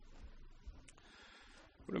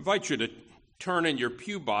I would invite you to turn in your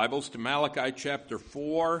pew Bibles to Malachi chapter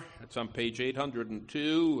 4. It's on page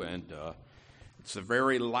 802, and it's the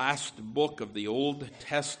very last book of the Old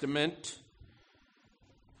Testament,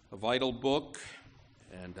 a vital book,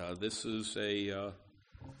 and this is a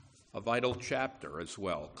vital chapter as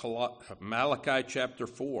well. Malachi chapter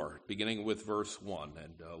 4, beginning with verse 1,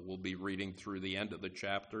 and we'll be reading through the end of the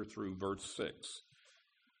chapter through verse 6.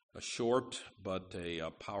 A short but a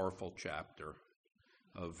powerful chapter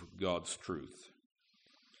of God's truth.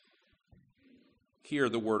 Hear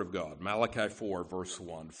the word of God, Malachi 4, verse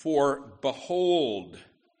 1. For behold,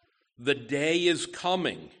 the day is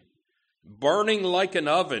coming, burning like an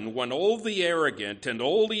oven, when all the arrogant and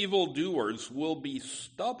all evildoers will be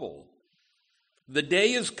stubble. The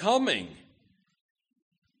day is coming.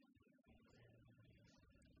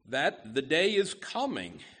 That the day is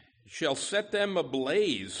coming shall set them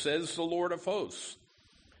ablaze, says the Lord of hosts,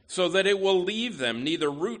 so that it will leave them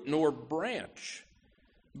neither root nor branch.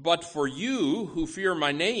 But for you who fear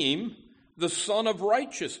my name, the Son of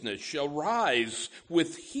Righteousness shall rise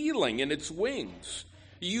with healing in its wings.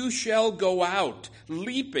 You shall go out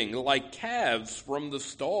leaping like calves from the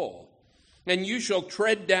stall, and you shall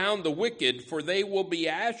tread down the wicked, for they will be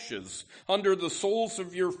ashes under the soles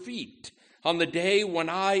of your feet on the day when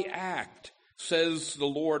I act, says the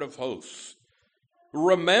Lord of hosts.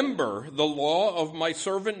 Remember the law of my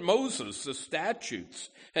servant Moses, the statutes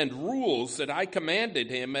and rules that I commanded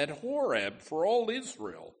him at Horeb for all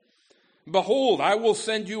Israel. Behold, I will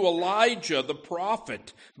send you Elijah the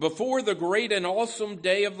prophet before the great and awesome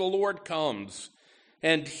day of the Lord comes,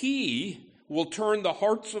 and he will turn the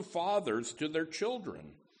hearts of fathers to their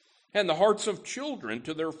children, and the hearts of children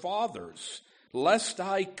to their fathers, lest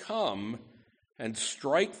I come and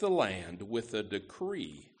strike the land with a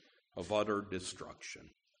decree of utter destruction.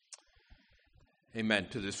 Amen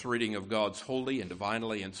to this reading of God's holy and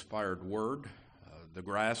divinely inspired word. The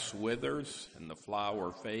grass withers and the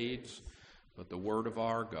flower fades, but the word of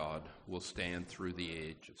our God will stand through the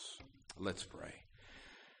ages. Let's pray.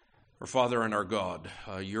 Our Father and our God,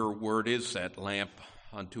 your word is that lamp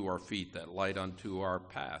unto our feet, that light unto our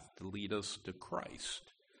path to lead us to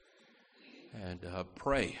Christ. And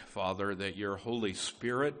pray, Father, that your Holy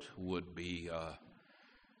Spirit would be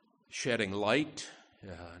shedding light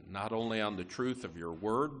not only on the truth of your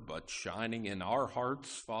word, but shining in our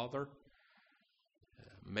hearts, Father.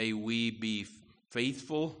 May we be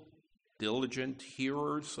faithful, diligent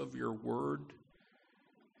hearers of your word,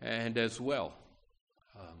 and as well,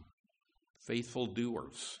 faithful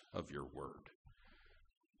doers of your word.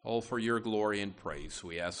 All for your glory and praise.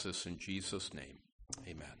 We ask this in Jesus' name.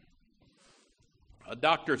 Amen.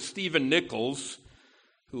 Dr. Stephen Nichols,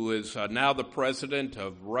 who is now the president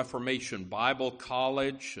of Reformation Bible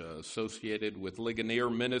College, associated with Ligonier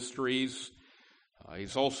Ministries.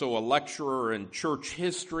 He's also a lecturer in church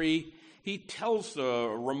history. He tells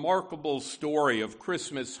a remarkable story of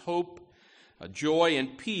Christmas hope, joy,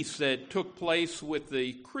 and peace that took place with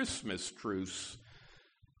the Christmas truce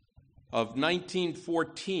of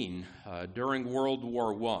 1914 during World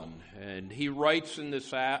War I. And he writes in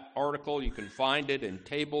this article, you can find it in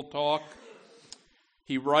Table Talk,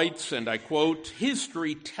 he writes, and I quote,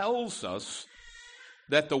 "History tells us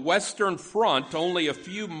that the Western Front, only a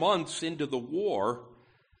few months into the war,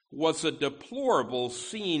 was a deplorable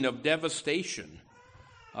scene of devastation.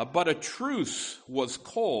 But a truce was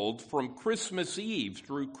called from Christmas Eve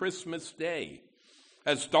through Christmas Day.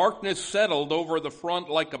 As darkness settled over the front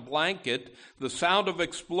like a blanket, the sound of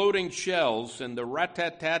exploding shells and the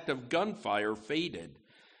rat-tat-tat of gunfire faded.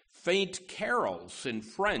 Faint carols in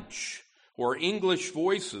French or English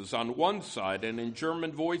voices on one side and in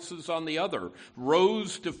German voices on the other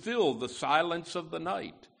rose to fill the silence of the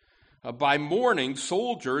night. By morning,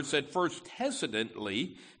 soldiers at first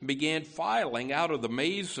hesitantly began filing out of the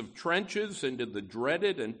maze of trenches into the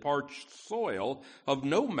dreaded and parched soil of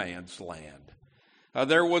no man's land.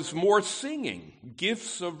 There was more singing.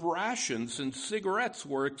 Gifts of rations and cigarettes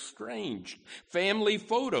were exchanged. Family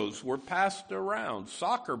photos were passed around.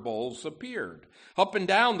 Soccer balls appeared. Up and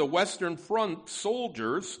down the Western Front,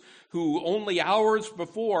 soldiers who only hours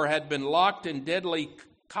before had been locked in deadly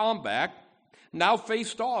combat now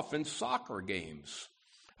faced off in soccer games.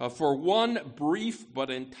 For one brief but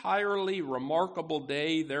entirely remarkable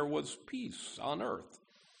day, there was peace on earth.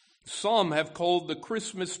 Some have called the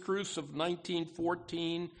Christmas truce of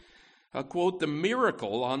 1914, quote, the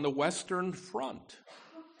miracle on the Western Front.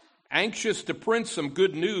 Anxious to print some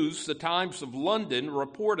good news, the Times of London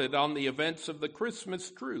reported on the events of the Christmas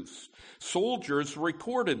truce. Soldiers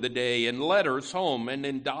recorded the day in letters home and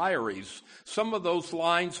in diaries. Some of those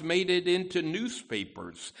lines made it into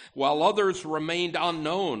newspapers, while others remained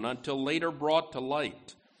unknown until later brought to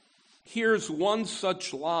light. Here's one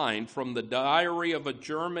such line from the diary of a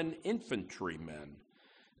German infantryman.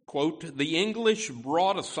 Quote, "The English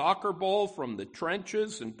brought a soccer ball from the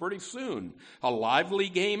trenches, and pretty soon a lively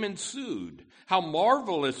game ensued. How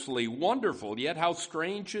marvelously wonderful, yet how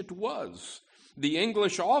strange it was. The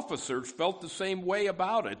English officers felt the same way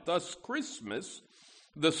about it. Thus Christmas,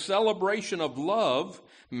 the celebration of love,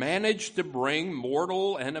 managed to bring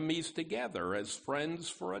mortal enemies together as friends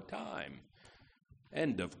for a time."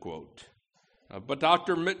 End of quote. But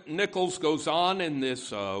Dr. Nichols goes on in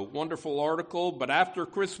this wonderful article, but after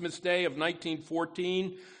Christmas Day of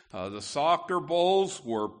 1914, the soccer balls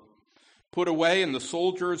were put away and the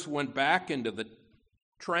soldiers went back into the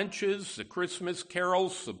trenches, the Christmas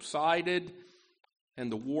carols subsided, and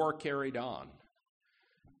the war carried on.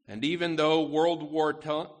 And even though World War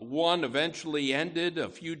I eventually ended a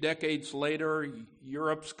few decades later,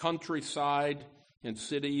 Europe's countryside and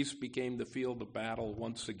cities became the field of battle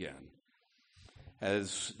once again,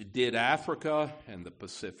 as did Africa and the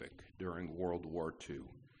Pacific during World War II.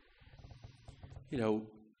 You know,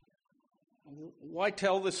 why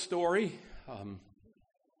tell this story?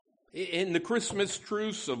 In the Christmas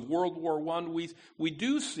truce of World War I, we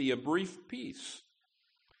do see a brief peace,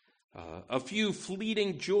 a few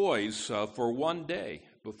fleeting joys for one day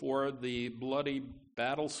before the bloody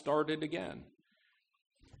battle started again.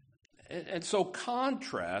 And so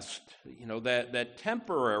contrast, that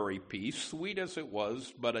temporary peace, sweet as it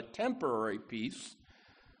was, but a temporary peace,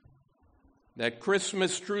 that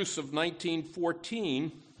Christmas truce of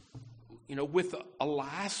 1914, with a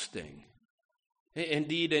lasting,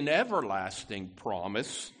 indeed an everlasting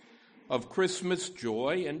promise of Christmas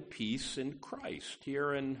joy and peace in Christ,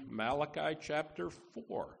 here in Malachi chapter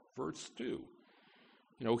 4, verse 2.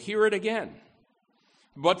 Hear it again.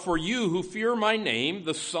 "But for you who fear my name,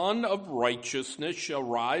 the Son of Righteousness shall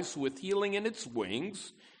rise with healing in its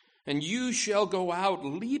wings, and you shall go out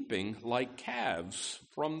leaping like calves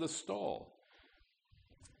from the stall."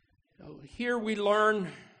 Here we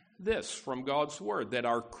learn this from God's word, that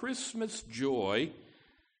our Christmas joy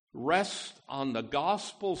rests on the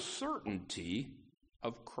gospel certainty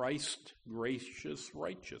of Christ's gracious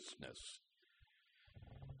righteousness.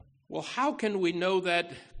 Well, how can we know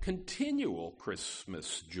that continual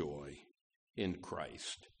Christmas joy in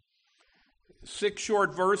Christ? 6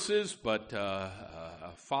 short verses, but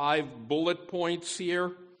 5 bullet points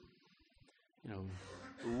here.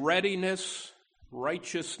 Readiness,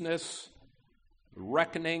 righteousness,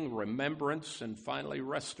 reckoning, remembrance, and finally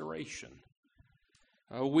restoration.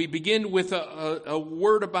 We begin with a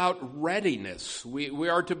word about readiness. We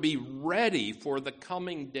are to be ready for the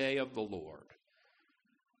coming day of the Lord.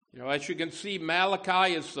 As you can see,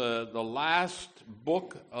 Malachi is the last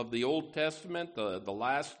book of the Old Testament, the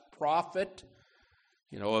last prophet,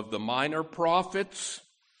 of the minor prophets.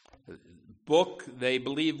 The book, they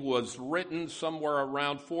believe, was written somewhere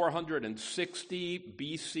around 460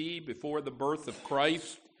 BC, before the birth of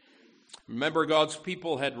Christ. Remember, God's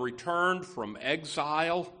people had returned from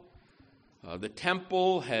exile. The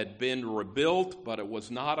temple had been rebuilt, but it was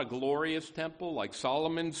not a glorious temple like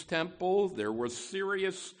Solomon's temple. There were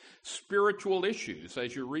serious spiritual issues.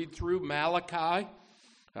 As you read through Malachi,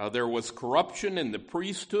 there was corruption in the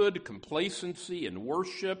priesthood, complacency in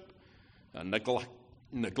worship,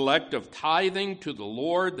 neglect of tithing to the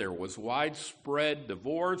Lord. There was widespread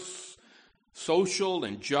divorce, social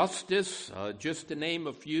injustice, just to name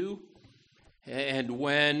a few. And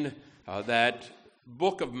when that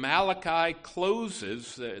book of Malachi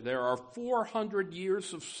closes, there are 400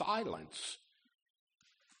 years of silence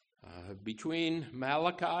between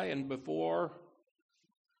Malachi and before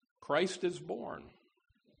Christ is born.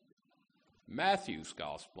 Matthew's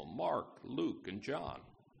gospel, Mark, Luke, and John.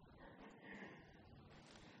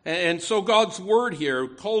 And so God's word here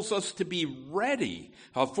calls us to be ready.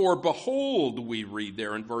 For behold, we read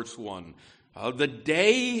there in verse 1, the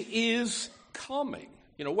day is coming.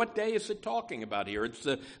 What day is it talking about here? It's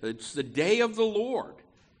the day of the Lord.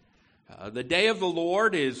 The day of the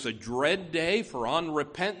Lord is a dread day for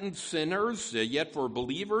unrepentant sinners, yet for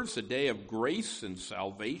believers, a day of grace and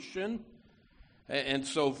salvation. And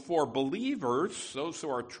so for believers, those who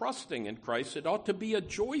are trusting in Christ, it ought to be a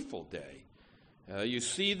joyful day. You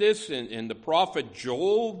see this in the prophet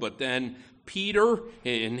Joel, but then Peter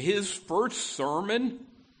in his first sermon.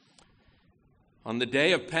 On the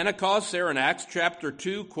day of Pentecost, there in Acts chapter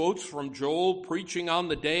 2, quotes from Joel preaching on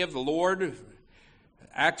the day of the Lord.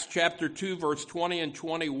 Acts chapter 2, verse 20 and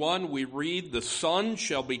 21, we read, "The sun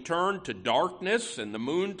shall be turned to darkness and the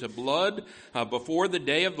moon to blood before the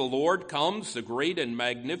day of the Lord comes, the great and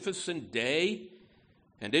magnificent day.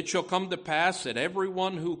 And it shall come to pass that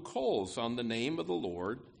everyone who calls on the name of the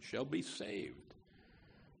Lord shall be saved."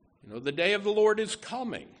 You know, the day of the Lord is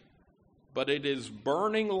coming, but it is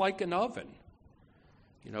burning like an oven.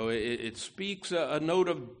 You know, it speaks a note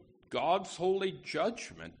of God's holy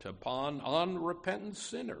judgment upon unrepentant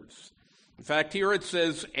sinners. In fact, here it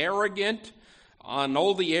says arrogant, on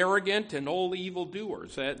all the arrogant and all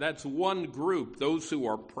evildoers. That's one group, those who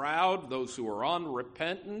are proud, those who are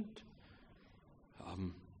unrepentant.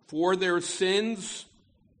 For their sins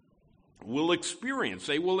they will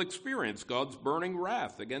experience God's burning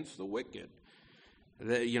wrath against the wicked.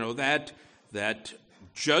 That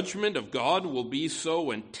judgment of God will be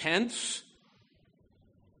so intense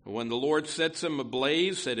when the Lord sets them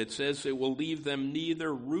ablaze that it says it will leave them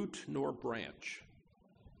neither root nor branch.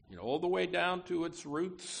 You know, all the way down to its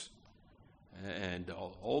roots and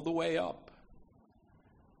all the way up.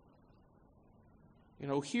 You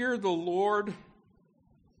know, here the Lord,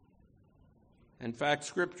 in fact,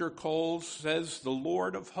 Scripture says the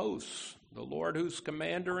Lord of hosts, the Lord who's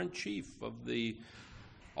commander-in-chief of the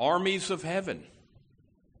armies of heaven.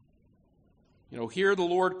 You know, here the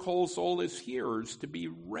Lord calls all his hearers to be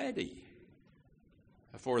ready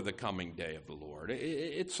for the coming day of the Lord.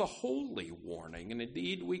 It's a holy warning, and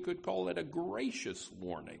indeed we could call it a gracious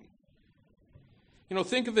warning. You know,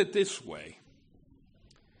 think of it this way.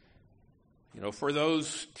 You know, for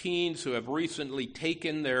those teens who have recently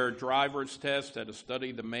taken their driver's test, had to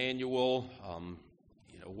study the manual,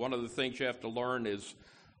 one of the things you have to learn is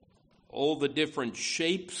all the different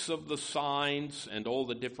shapes of the signs and all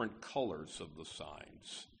the different colors of the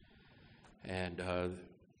signs. And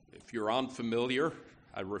if you're unfamiliar,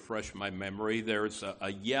 I refresh my memory, there's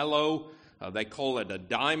a yellow, they call it a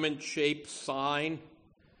diamond-shaped sign,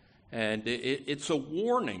 and it's a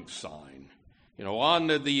warning sign. You know, on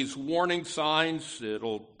these warning signs,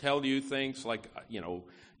 it'll tell you things like,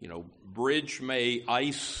 bridge may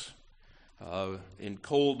ice in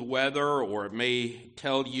cold weather, or it may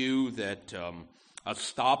tell you that a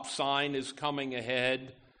stop sign is coming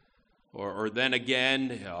ahead, or then again,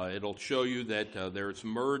 it'll show you that there's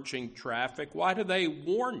merging traffic. Why do they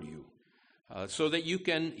warn you? So that you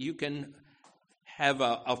can have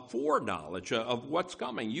a foreknowledge of what's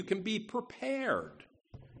coming. You can be prepared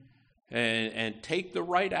and take the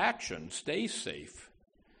right action, stay safe.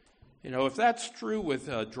 You know, if that's true with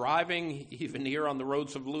driving, even here on the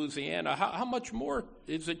roads of Louisiana, how much more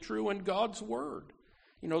is it true in God's Word?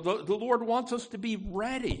 You know, the Lord wants us to be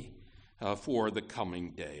ready for the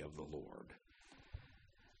coming day of the Lord.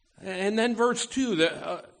 And then verse 2,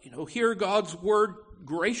 here God's Word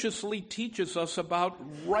graciously teaches us about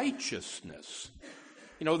righteousness.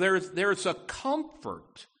 You know, there's a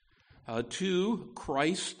comfort to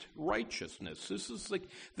Christ's righteousness. This is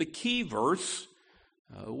the key verse.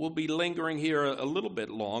 We'll be lingering here a little bit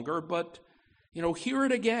longer, but, hear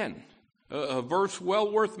it again. A verse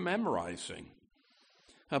well worth memorizing.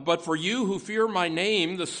 But for you who fear my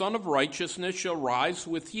name, the Son of Righteousness shall rise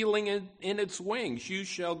with healing in its wings. You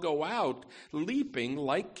shall go out leaping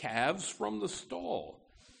like calves from the stall.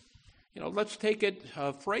 Let's take it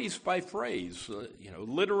phrase by phrase.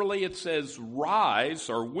 Literally it says rise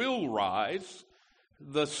or will rise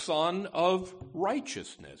the Son of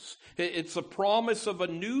Righteousness. It's a promise of a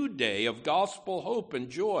new day of gospel hope and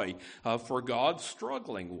joy for God's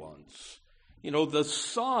struggling ones. The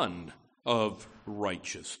Son of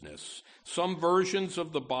Righteousness. Some versions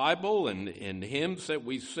of the Bible and in hymns that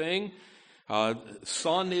we sing,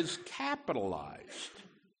 Son is capitalized,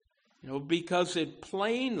 because it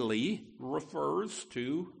plainly refers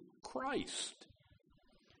to Christ.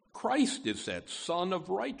 Christ is that Son of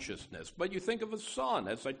Righteousness. But you think of a sun,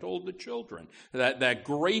 as I told the children, that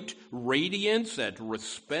great radiance, that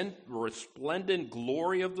resplendent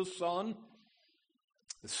glory of the sun.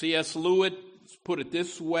 C.S. Lewis put it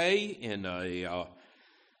this way in a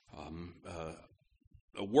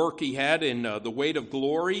work he had in The Weight of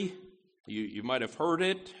Glory. You might have heard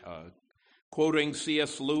it. Quoting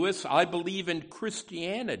C.S. Lewis, "I believe in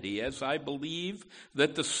Christianity as I believe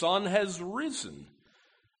that the sun has risen.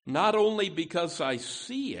 Not only because I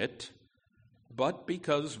see it, but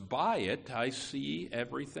because by it I see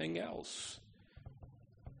everything else."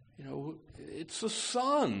 It's the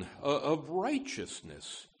Son of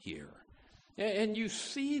Righteousness here. And you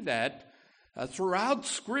see that Throughout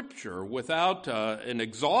Scripture, without an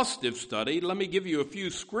exhaustive study, let me give you a few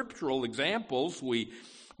scriptural examples.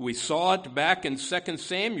 We saw it back in 2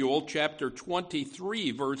 Samuel chapter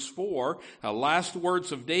 23, verse 4, last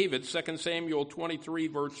words of David, 2 Samuel 23,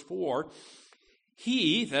 verse 4.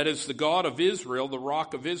 He, that is the God of Israel, the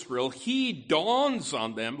rock of Israel, he dawns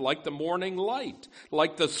on them like the morning light,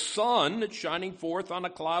 like the sun shining forth on a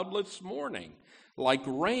cloudless morning, like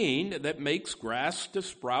rain that makes grass to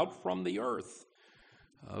sprout from the earth.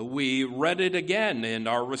 We read it again in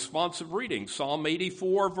our responsive reading, Psalm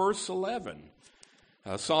 84, verse 11.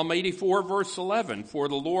 Psalm 84, verse 11, for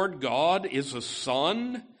the Lord God is a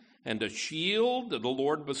sun and a shield. The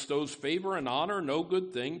Lord bestows favor and honor. No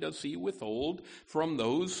good thing does he withhold from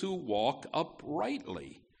those who walk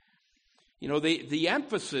uprightly. You know, the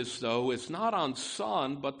emphasis, though, is not on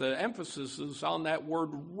sun, but the emphasis is on that word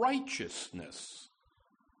righteousness.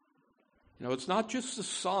 You know, it's not just the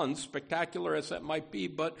sun, spectacular as that might be,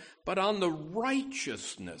 but on the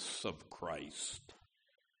righteousness of Christ.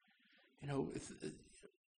 You know,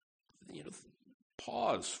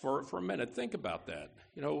 pause for a minute. Think about that.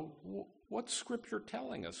 You know, what's Scripture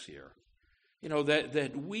telling us here? You know,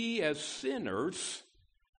 that we as sinners,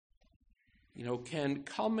 you know, can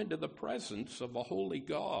come into the presence of a holy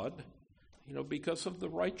God, you know, because of the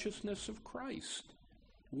righteousness of Christ.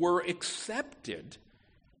 We're accepted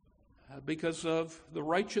because of the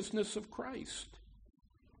righteousness of Christ.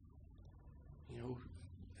 You know,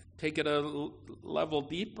 take it a level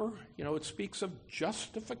deeper, you know, it speaks of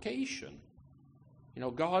justification. You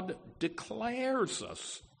know, God declares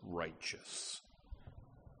us righteous.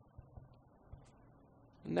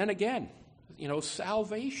 And then again, you know,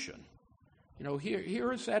 salvation. You know,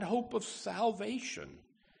 here is that hope of salvation.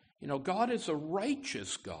 You know, God is a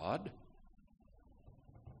righteous God,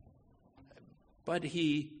 but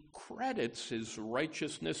he credits his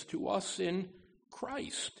righteousness to us in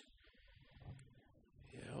Christ.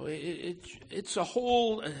 It's a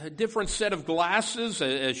whole different set of glasses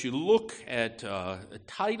as you look at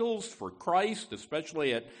titles for Christ,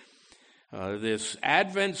 especially at this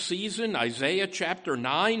Advent season. Isaiah chapter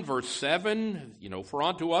 9, verse 7, you know, for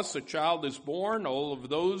unto us a child is born, all of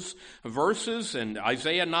those verses. And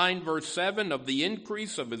Isaiah 9, verse 7, of the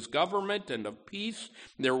increase of his government and of peace,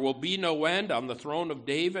 there will be no end on the throne of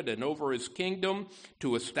David and over his kingdom,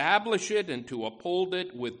 to establish it and to uphold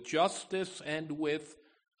it with justice and with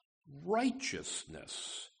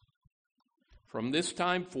righteousness. From this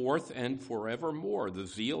time forth and forevermore, the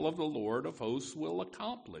zeal of the Lord of hosts will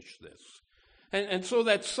accomplish this. And so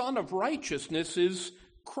that Son of Righteousness is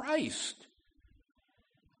Christ.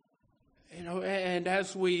 You know, and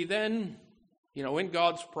as we then, you know, in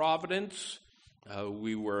God's providence,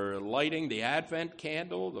 we were lighting the Advent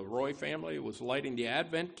candle. The Roy family was lighting the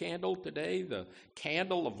Advent candle today, the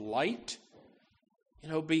candle of light, you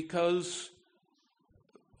know, because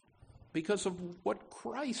of what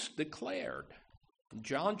Christ declared. In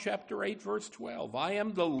John chapter 8, verse 12, I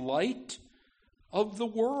am the light of the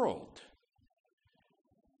world.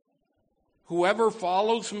 Whoever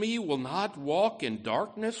follows me will not walk in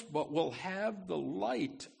darkness, but will have the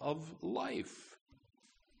light of life.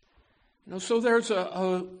 You know, so there's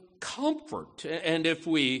a comfort. And if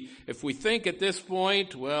we think at this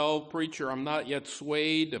point, well, preacher, I'm not yet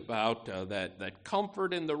swayed about that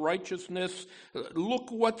comfort in the righteousness,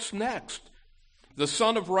 look what's next. The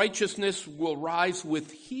Son of Righteousness will rise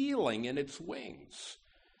with healing in its wings.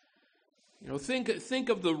 You know, think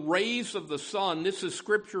of the rays of the sun. This is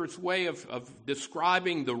Scripture's way of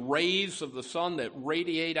describing the rays of the sun that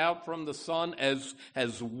radiate out from the sun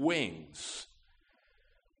as wings.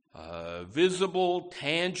 Visible,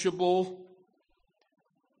 tangible.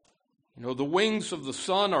 You know, the wings of the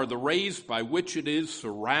sun are the rays by which it is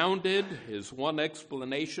surrounded, is one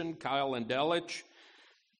explanation, Kyle and Delich.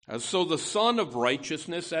 So the Son of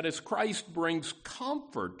Righteousness, that is Christ, brings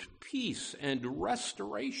comfort, peace, and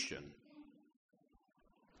restoration.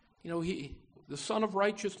 You know, the Son of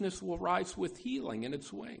Righteousness will rise with healing in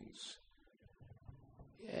its wings.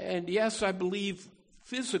 And yes, I believe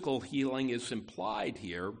physical healing is implied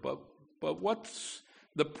here, but what's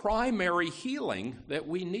the primary healing that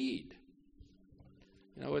we need?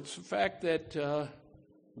 You know, it's the fact that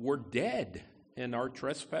we're dead in our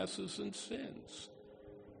trespasses and sins.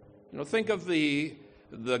 You know, think of the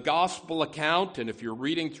gospel account, and if you're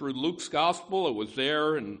reading through Luke's gospel, it was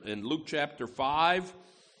there in Luke chapter 5,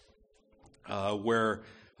 where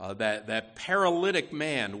that paralytic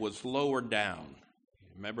man was lowered down.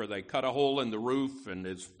 Remember, they cut a hole in the roof, and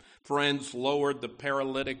his friends lowered the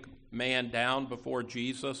paralytic man down before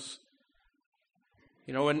Jesus.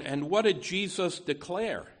 You know, and what did Jesus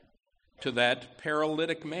declare? to that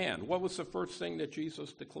paralytic man. What was the first thing that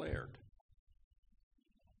Jesus declared?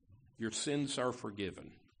 Your sins are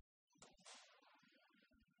forgiven.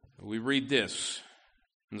 We read this.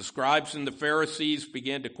 And the scribes and the Pharisees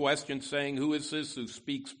began to question, saying, who is this who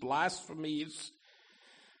speaks blasphemies?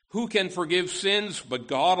 Who can forgive sins but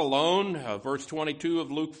God alone? Verse 22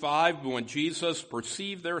 of Luke 5, when Jesus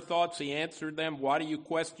perceived their thoughts, he answered them, why do you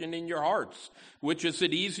question in your hearts? Which is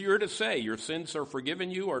it easier to say, your sins are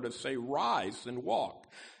forgiven you, or to say, rise and walk?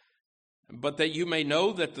 But that you may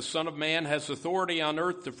know that the Son of Man has authority on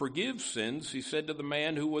earth to forgive sins, he said to the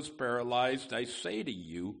man who was paralyzed, I say to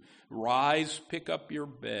you, rise, pick up your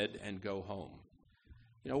bed, and go home.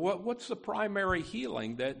 You know, what's the primary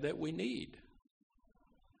healing that we need?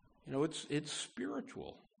 You know, it's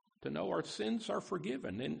spiritual, to know our sins are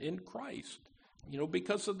forgiven in Christ, you know,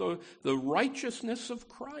 because of the righteousness of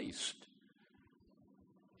Christ.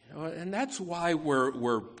 You know, and that's why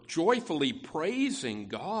we're joyfully praising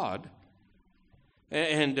God.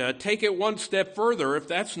 And take it one step further, if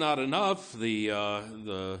that's not enough,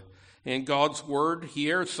 in God's word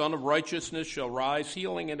here, Son of Righteousness shall rise,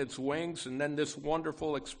 healing in its wings, and then this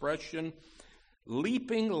wonderful expression,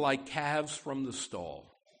 leaping like calves from the stall.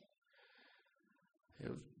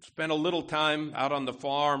 Spent a little time out on the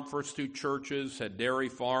farm, first two churches had dairy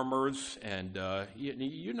farmers, and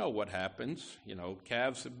you know what happens. You know,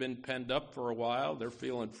 calves have been penned up for a while, they're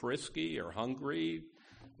feeling frisky or hungry.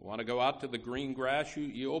 Want to go out to the green grass,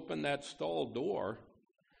 you open that stall door.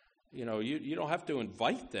 You know, you don't have to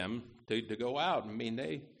invite them to go out. I mean,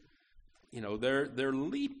 they're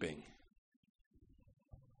leaping.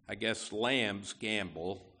 I guess lambs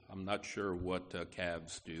gamble. I'm not sure what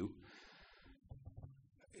calves do.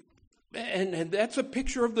 And that's a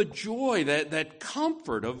picture of the joy, that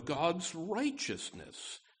comfort of God's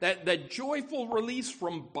righteousness, that joyful release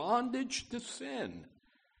from bondage to sin.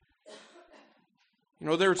 You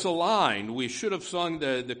know, there's a line. We should have sung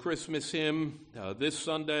the Christmas hymn this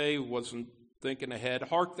Sunday, wasn't thinking ahead.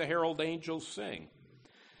 Hark the herald angels sing.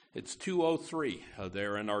 It's 203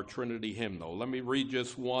 there in our Trinity hymnal. Let me read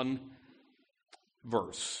just one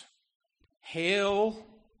verse. Hail,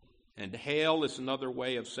 and hail is another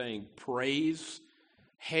way of saying praise.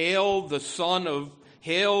 Hail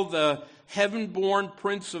the heaven-born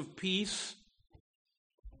Prince of Peace.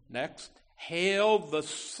 Next, hail the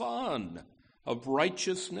Son of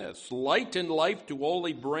righteousness, light and life to all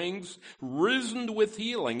he brings, risen with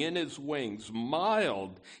healing in his wings,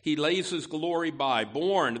 mild he lays his glory by,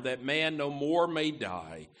 born that man no more may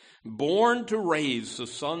die, born to raise the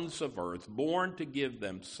sons of earth, born to give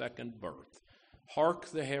them second birth.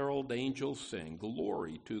 Hark the herald angels sing,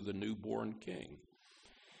 glory to the newborn King.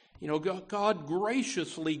 You know, God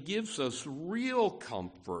graciously gives us real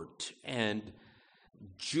comfort and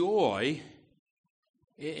joy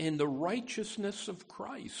in the righteousness of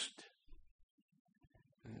Christ.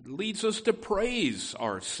 It leads us to praise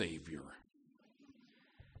our Savior.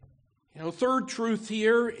 You know, third truth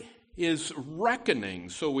here is reckoning.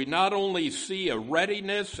 So we not only see a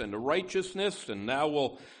readiness and a righteousness, and now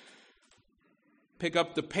we'll pick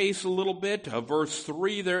up the pace a little bit. Verse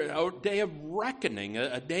 3, there a day of reckoning,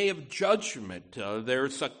 a day of judgment.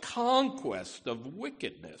 There's a conquest of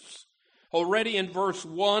wickedness. Already in verse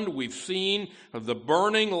 1, we've seen of the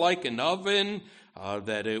burning like an oven,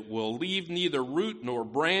 that it will leave neither root nor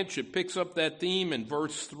branch. It picks up that theme in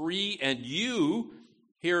verse 3. And you,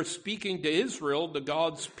 here speaking to Israel, to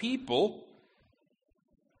God's people,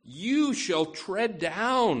 you shall tread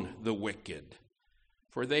down the wicked,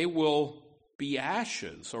 for they will be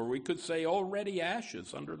ashes, or we could say already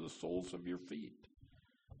ashes, under the soles of your feet.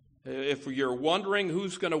 If you're wondering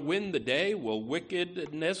who's going to win the day, will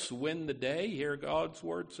wickedness win the day? Here God's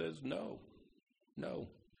word says no.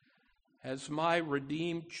 As my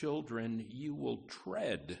redeemed children, you will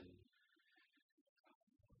tread.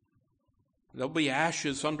 There'll be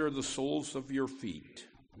ashes under the soles of your feet.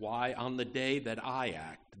 Why? On the day that I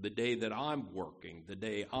act, the day that I'm working, the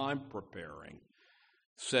day I'm preparing,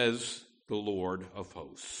 says the Lord of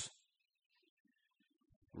hosts.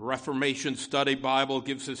 Reformation Study Bible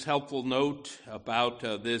gives us helpful note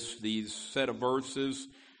about these set of verses.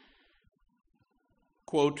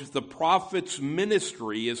 Quote, the prophet's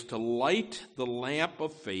ministry is to light the lamp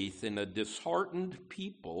of faith in a disheartened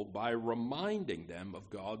people by reminding them of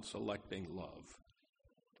God's electing love.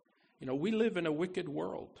 You know, we live in a wicked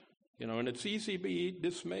world, you know, and it's easy to be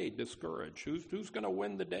dismayed, discouraged. Who's going to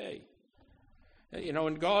win the day? You know,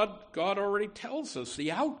 and God already tells us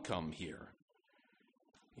the outcome here.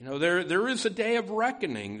 You know, there is a day of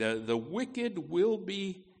reckoning. The wicked will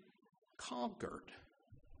be conquered.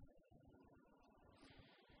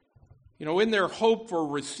 In their hope for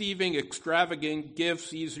receiving extravagant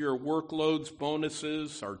gifts, easier workloads,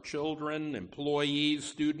 bonuses, our children, employees,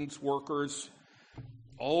 students, workers,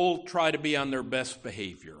 all try to be on their best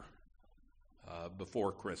behavior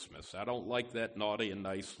before Christmas. I don't like that naughty and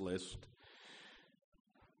nice list.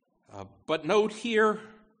 But note here,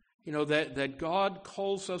 that God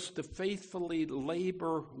calls us to faithfully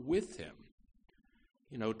labor with him,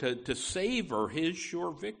 to savor his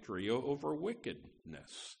sure victory over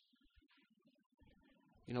wickedness.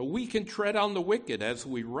 We can tread on the wicked as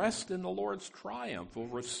we rest in the Lord's triumph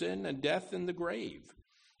over sin and death in the grave.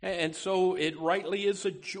 And so it rightly is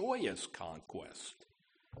a joyous conquest.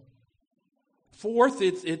 Fourth,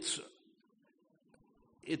 it's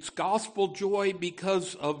gospel joy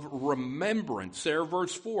because of remembrance. There,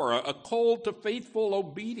 verse 4, a call to faithful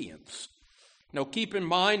obedience. Keep in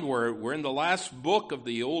mind we're in the last book of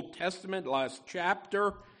the Old Testament, last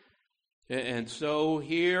chapter. And so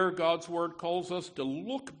here God's word calls us to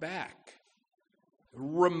look back,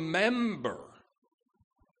 remember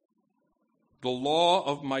the law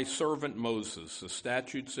of my servant Moses, the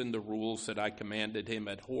statutes and the rules that I commanded him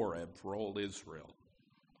at Horeb for all Israel.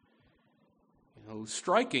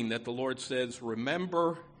 Striking that the Lord says,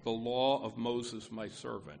 remember the law of Moses, my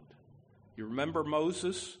servant. You remember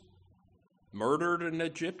Moses? Murdered an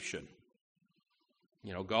Egyptian.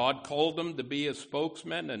 God called him to be a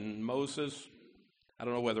spokesman, and Moses, I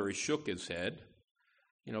don't know whether he shook his head,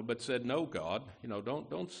 but said, no, God,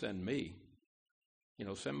 don't send me.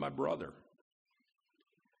 Send my brother.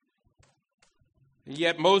 And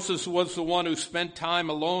yet Moses was the one who spent time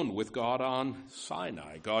alone with God on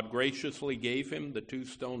Sinai. God graciously gave him the 2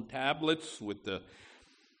 stone tablets with the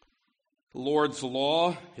Lord's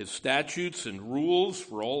law, his statutes and rules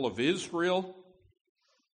for all of Israel.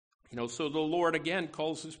 So the Lord again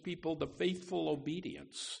calls his people to faithful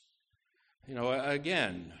obedience.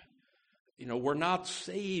 Again, we're not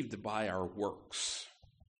saved by our works.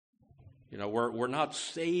 We're not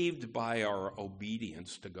saved by our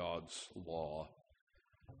obedience to God's law.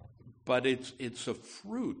 But it's a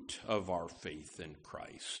fruit of our faith in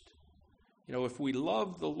Christ. If we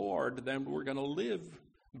love the Lord, then we're going to live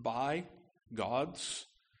by God's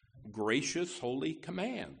gracious, holy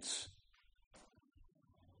commands.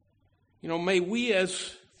 May we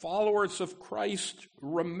as followers of Christ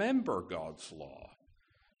remember God's law.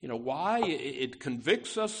 Why? It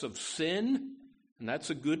convicts us of sin, and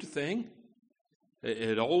that's a good thing.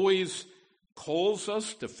 It always calls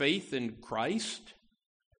us to faith in Christ.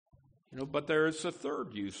 But there is a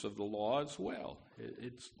third use of the law as well.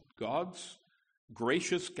 It's God's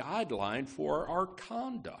gracious guideline for our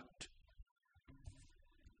conduct.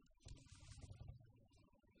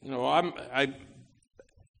 I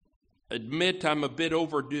admit I'm a bit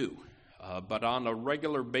overdue, but on a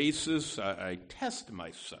regular basis, I test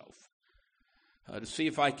myself to see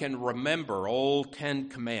if I can remember all 10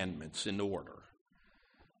 commandments in order.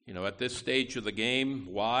 At this stage of the game,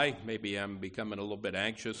 why? Maybe I'm becoming a little bit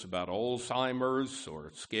anxious about Alzheimer's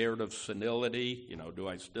or scared of senility. Do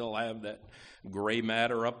I still have that gray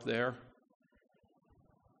matter up there?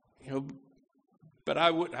 But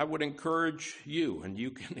I would encourage you, and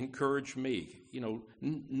you can encourage me,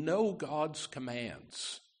 know God's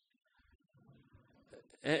commands.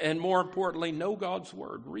 And more importantly, know God's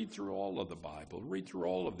word. Read through all of the Bible. Read through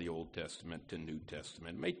all of the Old Testament and New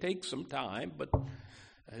Testament. It may take some time, but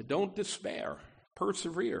don't despair.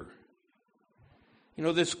 Persevere.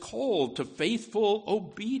 This call to faithful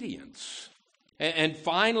obedience. And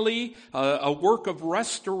finally, a work of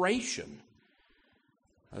restoration.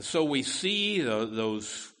 So we see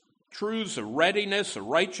those truths of readiness, a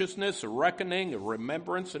righteousness, a reckoning, a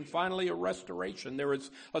remembrance, and finally a restoration. There is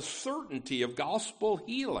a certainty of gospel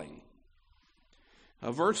healing.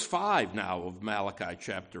 Verse 5 now of Malachi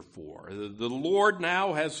chapter 4. The Lord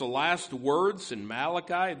now has the last words in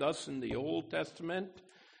Malachi, thus in the Old Testament.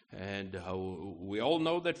 And we all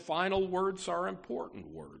know that final words are important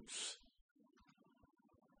words.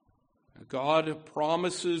 God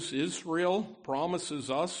promises Israel,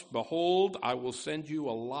 promises us, behold, I will send you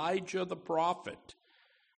Elijah the prophet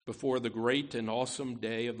before the great and awesome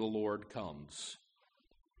day of the Lord comes.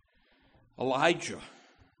 Elijah,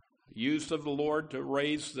 used of the Lord to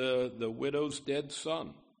raise the widow's dead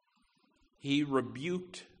son. He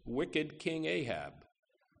rebuked wicked King Ahab,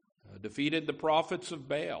 defeated the prophets of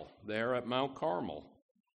Baal there at Mount Carmel.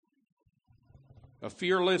 A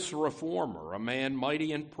fearless reformer, a man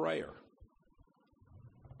mighty in prayer.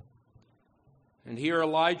 And here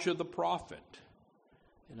Elijah the prophet,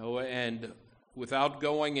 and without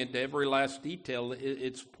going into every last detail,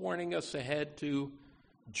 it's pointing us ahead to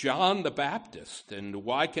John the Baptist. And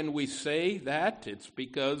why can we say that? It's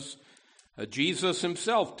because Jesus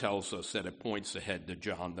himself tells us that it points ahead to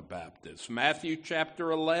John the Baptist. Matthew chapter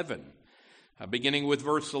 11, beginning with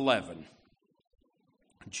verse 11.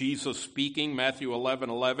 Jesus speaking, Matthew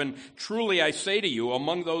 11:11, "Truly I say to you,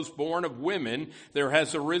 among those born of women, there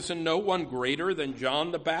has arisen no one greater than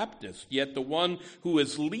John the Baptist. Yet the one who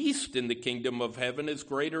is least in the kingdom of heaven is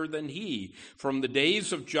greater than he. From the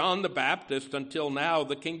days of John the Baptist until now,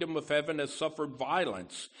 the kingdom of heaven has suffered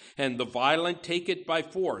violence, and the violent take it by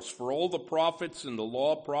force. For all the prophets and the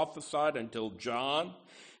law prophesied until John.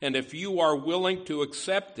 And if you are willing to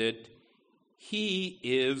accept it, he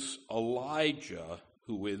is Elijah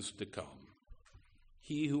who is to come.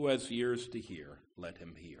 He who has ears to hear, let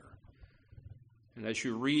him hear." And as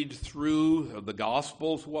you read through the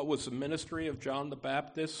Gospels, what was the ministry of John the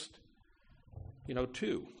Baptist?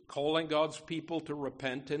 Two, calling God's people to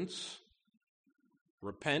repentance.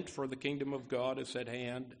 Repent, for the kingdom of God is at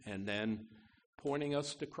hand. And then pointing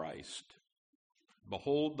us to Christ.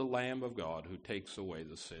 Behold the Lamb of God who takes away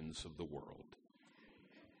the sins of the world.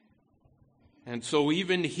 And so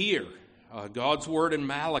even here, God's word in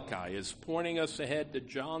Malachi is pointing us ahead to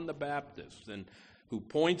John the Baptist, and who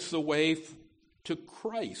points the way to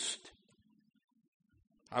Christ.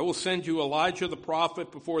 "I will send you Elijah the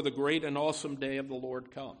prophet before the great and awesome day of the Lord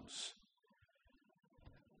comes."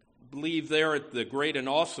 I believe there at the great and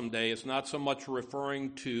awesome day is not so much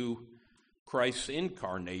referring to Christ's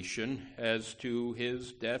incarnation as to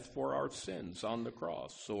his death for our sins on the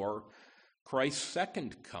cross, or Christ's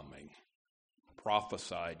second coming,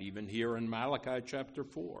 prophesied even here in Malachi chapter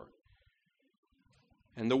 4.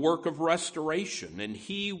 And the work of restoration, and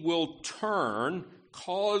he will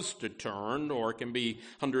cause to turn, or it can be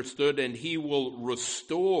understood, and he will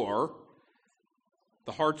restore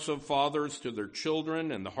the hearts of fathers to their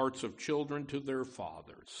children and the hearts of children to their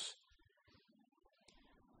fathers.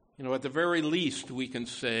 At the very least, we can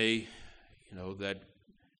say, that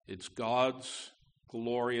it's God's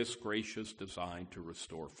glorious, gracious design to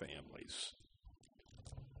restore families.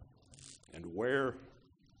 And where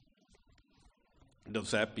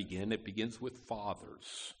does that begin? It begins with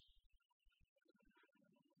fathers.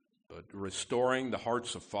 But restoring the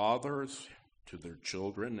hearts of fathers to their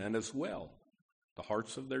children, and as well, the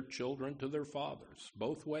hearts of their children to their fathers,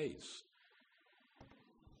 both ways.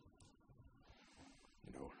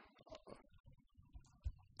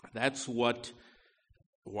 That's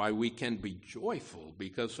why we can be joyful,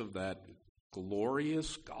 because of that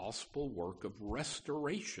glorious gospel work of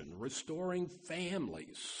restoration, restoring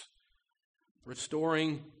families,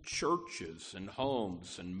 restoring churches and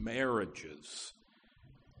homes and marriages,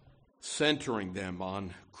 centering them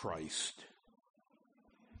on Christ.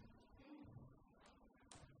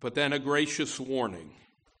 But then a gracious warning,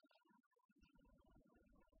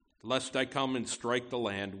 lest I come and strike the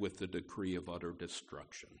land with the decree of utter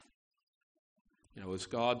destruction. Is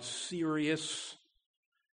God serious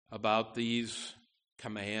about these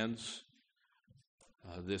commands?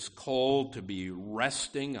 This call to be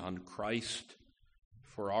resting on Christ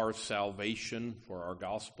for our salvation, for our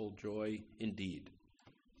gospel joy? Indeed.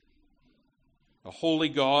 A holy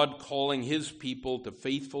God calling his people to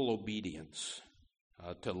faithful obedience,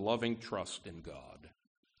 to loving trust in God.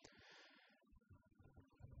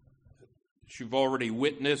 As you've already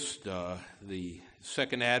witnessed, the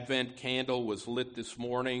second Advent candle was lit this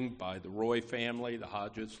morning by the Roy family. The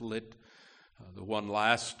Hodges lit the one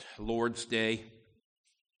last Lord's Day.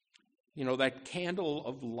 That candle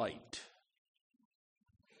of light.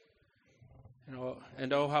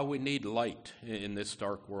 And oh, how we need light in this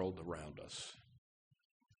dark world around us.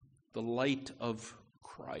 The light of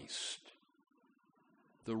Christ.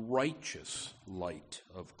 The righteous light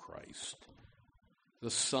of Christ.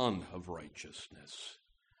 The Son of righteousness.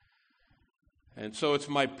 And so it's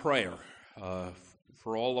my prayer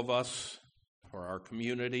for all of us, for our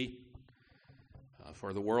community,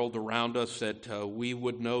 for the world around us, that we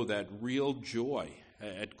would know that real joy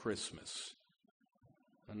at Christmas.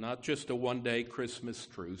 And not just a one-day Christmas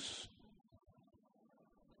truce,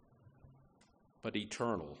 but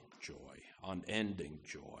eternal joy, unending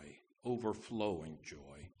joy, overflowing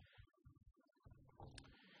joy,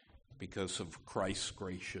 because of Christ's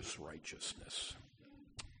gracious righteousness.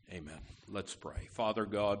 Amen. Let's pray. Father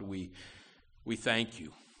God, we thank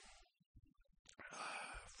you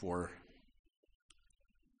for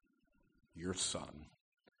your Son,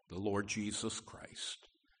 the Lord Jesus Christ,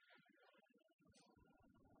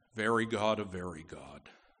 very God of very God,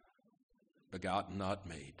 begotten, not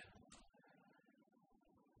made.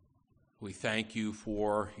 We thank you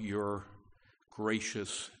for your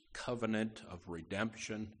gracious covenant of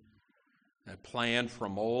redemption, that plan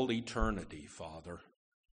from all eternity, Father,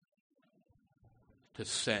 to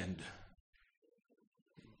send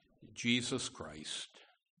Jesus Christ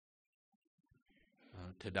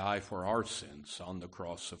to die for our sins on the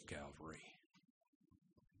cross of Calvary.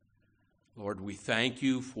 Lord, we thank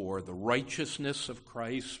you for the righteousness of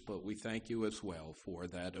Christ, but we thank you as well for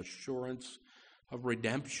that assurance of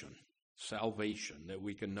redemption, salvation that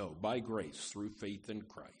we can know by grace through faith in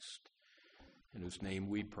Christ, in whose name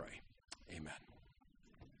we pray. Amen.